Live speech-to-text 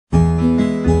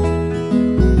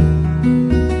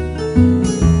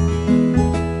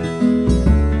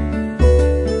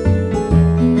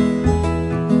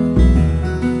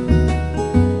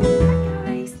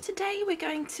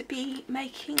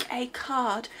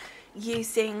card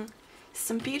using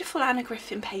some beautiful Anna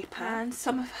Griffin paper and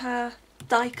some of her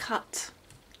die cut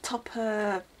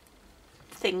topper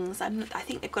things. I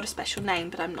think they've got a special name,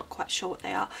 but I'm not quite sure what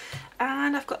they are.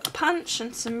 And I've got a punch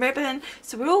and some ribbon,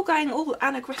 so we're all going all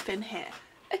Anna Griffin here.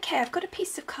 Okay, I've got a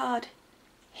piece of card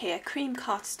here, cream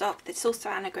cardstock, that's also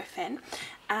Anna Griffin,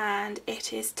 and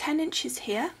it is 10 inches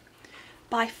here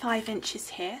by 5 inches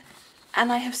here,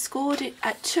 and I have scored it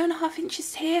at 2.5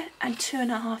 inches here and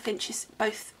 2.5 inches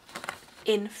both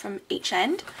in from each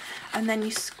end, and then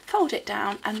you fold it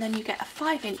down and then you get a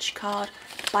 5-inch card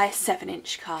by a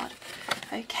 7-inch card.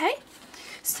 Okay,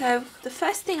 so the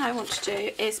first thing I want to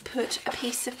do is put a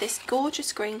piece of this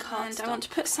gorgeous green card, and I want to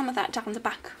put some of that down the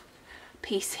back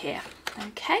piece here.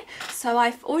 Okay, so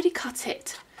I've already cut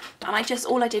it, and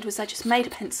all I did was I just made a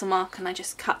pencil mark and I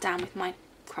just cut down with my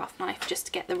craft knife just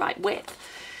to get the right width,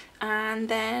 and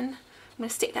then I'm going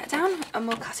to stick that down and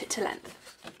we'll cut it to length.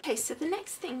 Okay, so the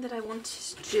next thing that I want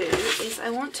to do is I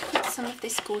want to put some of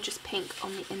this gorgeous pink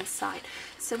on the inside.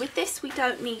 So with this we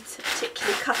don't need to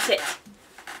particularly cut it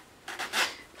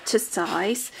to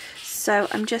size, so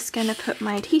I'm just going to put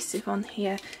my adhesive on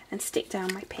here and stick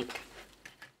down my pink.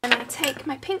 And I take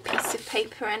my pink piece of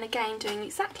paper, and again doing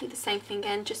exactly the same thing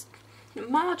again, just a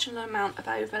marginal amount of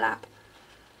overlap,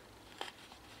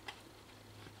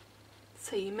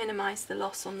 so you minimise the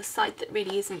loss on the side that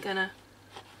really isn't going to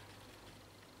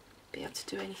be able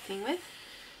to do anything with,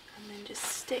 and then just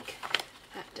stick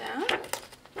that down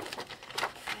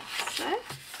like so,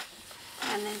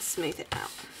 and then smooth it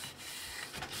out.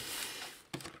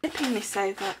 Flipping this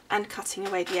over and cutting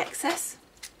away the excess.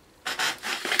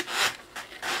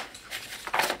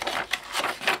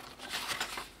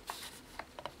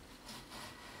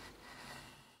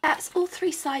 That's all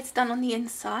 3 sides done on the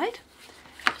inside,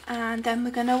 and then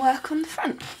we're going to work on the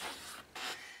front.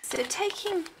 So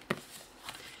taking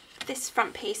this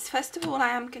front piece, first of all I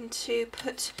am going to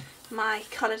put my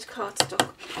coloured cardstock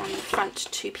on the front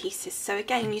 2 pieces. So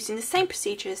again, using the same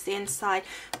procedure as the inside,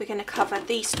 we're going to cover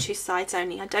these 2 sides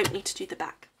only. I don't need to do the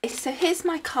back. So here's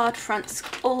my card fronts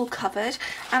all covered,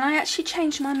 and I actually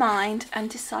changed my mind and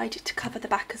decided to cover the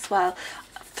back as well,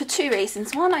 for 2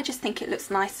 reasons. One, I just think it looks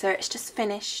nicer, it's just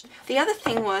finished. The other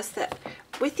thing was that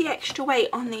with the extra weight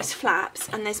on these flaps,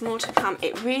 and there's more to come,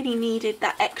 it really needed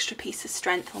that extra piece of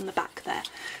strength on the back there.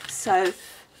 So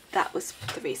that was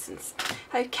the reasons.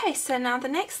 Okay, so now the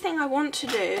next thing I want to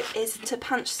do is to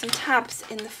punch some tabs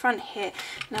in the front here.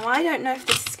 Now I don't know if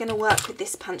this is going to work with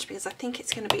this punch, because I think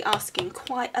it's going to be asking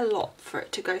quite a lot for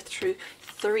it to go through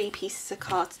 3 pieces of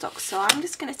cardstock. So I'm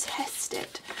just going to test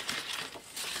it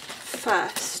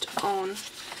first on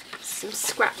some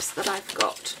scraps that I've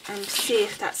got and see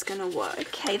if that's going to work.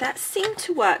 Okay, that seemed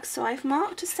to work, so I've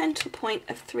marked a centre point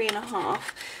of 3.5,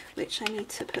 which I need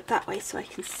to put that way so I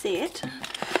can see it,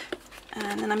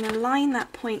 and then I'm going to line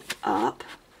that point up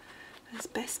as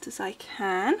best as I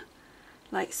can,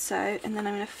 like so, and then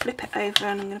I'm going to flip it over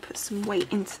and I'm going to put some weight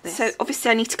into this. So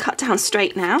obviously I need to cut down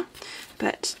straight now,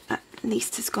 but at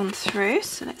least has gone through,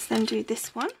 so let's then do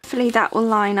this one. Hopefully that will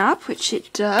line up, which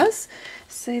it does.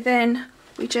 So then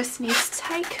we just need to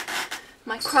take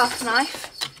my craft knife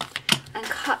and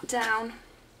cut down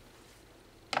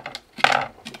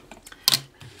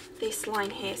this line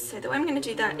here. So the way I'm going to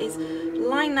do that is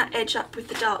line that edge up with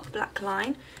the dark black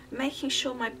line, making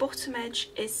sure my bottom edge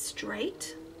is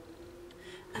straight,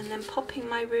 and then popping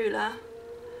my ruler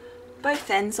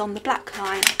both ends on the black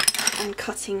line and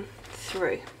cutting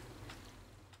through.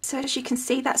 So as you can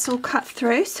see, that's all cut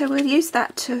through, so we'll use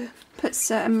that to put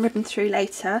some ribbon through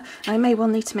later. I may well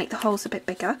need to make the holes a bit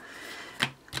bigger.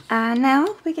 And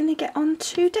now we're going to get on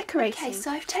to decorating. Okay,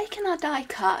 so I've taken our die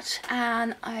cut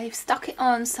and I've stuck it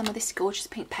on some of this gorgeous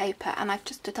pink paper, and I've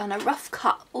just done a rough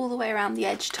cut all the way around the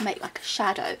edge to make like a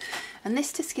shadow, and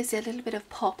this just gives it a little bit of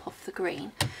pop off the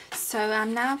green. So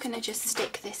I'm now going to just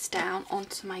stick this down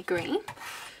onto my green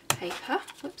paper.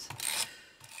 Whoops.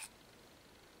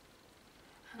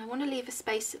 And I want to leave a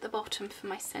space at the bottom for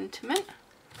my sentiment.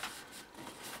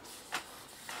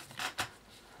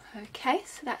 Okay,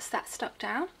 so that's that stuck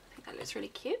down. I think that looks really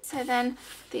cute. So then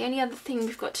the only other thing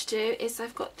we've got to do is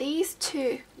I've got these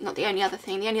 2, not the only other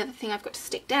thing I've got to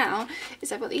stick down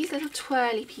is I've got these little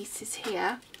twirly pieces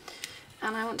here,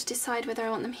 and I want to decide whether I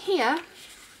want them here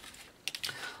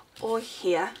or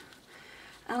here.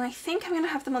 And I think I'm going to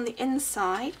have them on the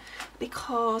inside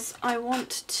because I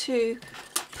want to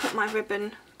put my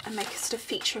ribbon and make a sort of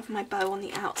feature of my bow on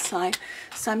the outside.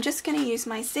 So I'm just going to use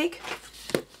my zig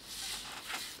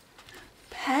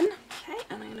pen, okay,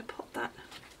 and I'm going to pop that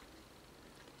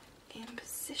in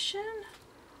position.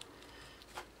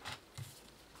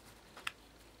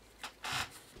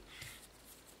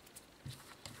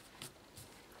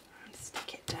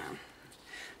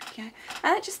 There we go.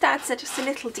 And it just adds just a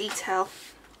little detail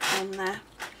on there.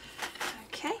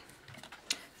 Okay.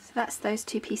 So that's those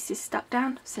two pieces stuck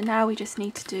down. So now we just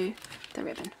need to do the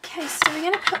ribbon. Okay, so we're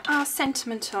going to put our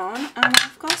sentiment on, and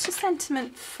I've got a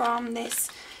sentiment from this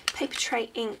Paper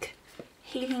Tray Ink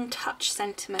Healing Touch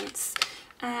Sentiments,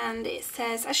 and it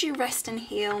says, as you rest and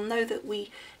heal, know that we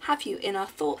have you in our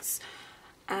thoughts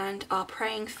and are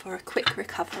praying for a quick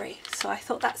recovery. So I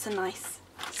thought that's a nice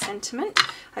sentiment.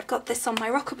 I've got this on my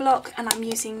rocker block, and I'm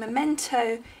using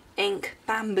Memento Ink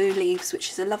Bamboo Leaves, which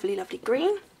is a lovely, lovely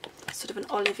green, sort of an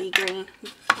olivey green,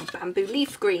 bamboo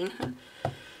leaf green.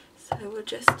 So we'll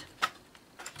just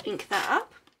ink that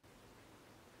up.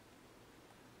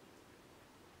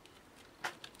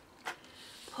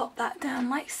 Pop that down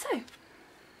like so.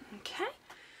 Okay,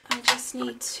 I just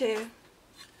need to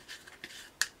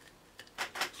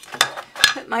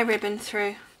put my ribbon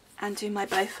through and do my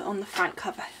bow on the front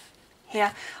cover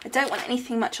here. I don't want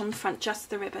anything much on the front, just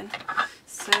the ribbon.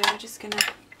 So I'm just going to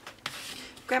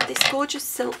grab this gorgeous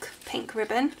silk pink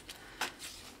ribbon.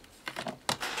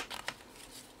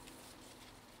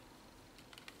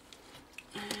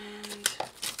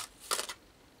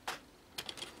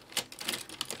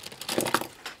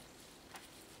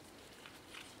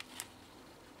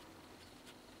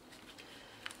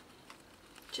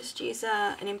 Just use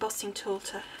an embossing tool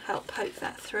to help poke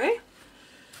that through.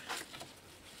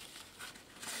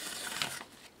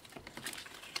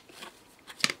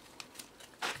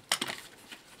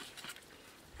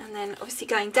 And then obviously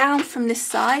going down from this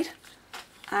side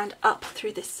and up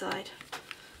through this side.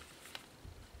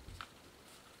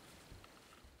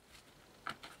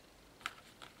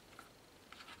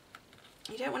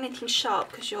 You don't want anything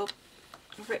sharp because you'll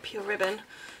rip your ribbon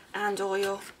and or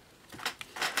your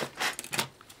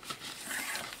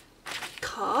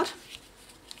card.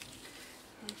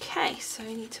 Okay, so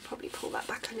we need to probably pull that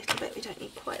back a little bit. We don't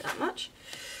need quite that much.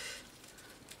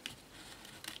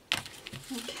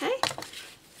 Okay,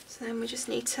 so then we just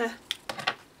need to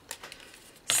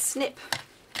snip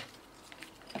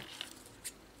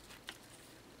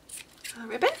our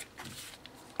ribbon,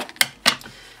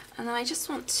 and then I just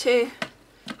want to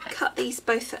cut these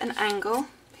both at an angle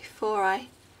before I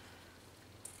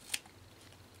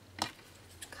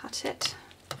cut it,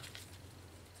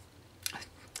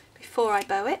 before I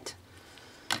bow it.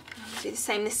 I'll do the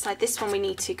same this side. This one we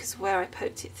need to because where I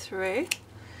poked it through.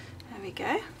 There we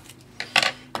go.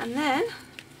 And then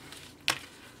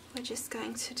we're just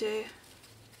going to do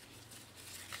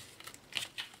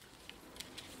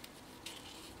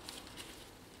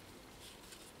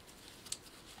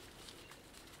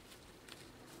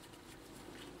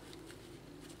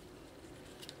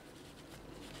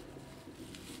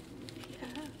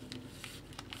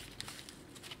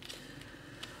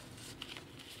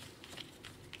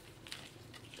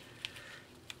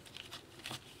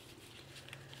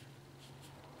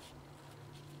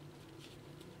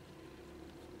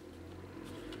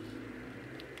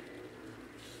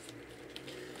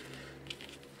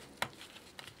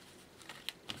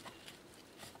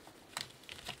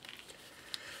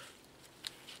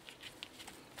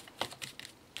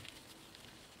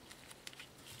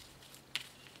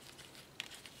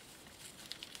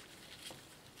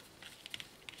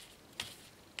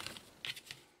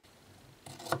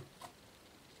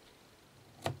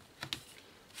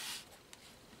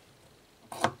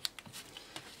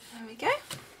we go.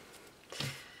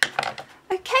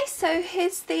 Okay, so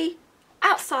here's the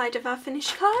outside of our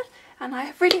finished card, and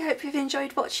I really hope you've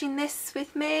enjoyed watching this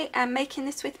with me and making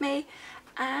this with me,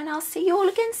 and I'll see you all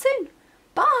again soon.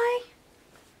 Bye!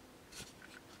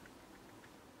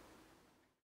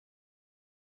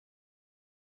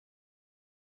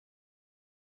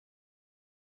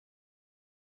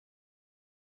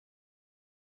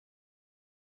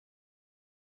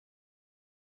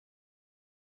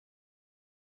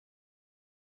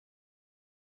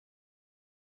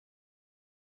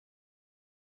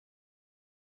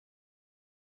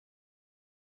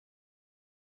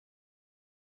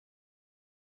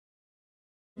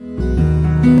 Thank you.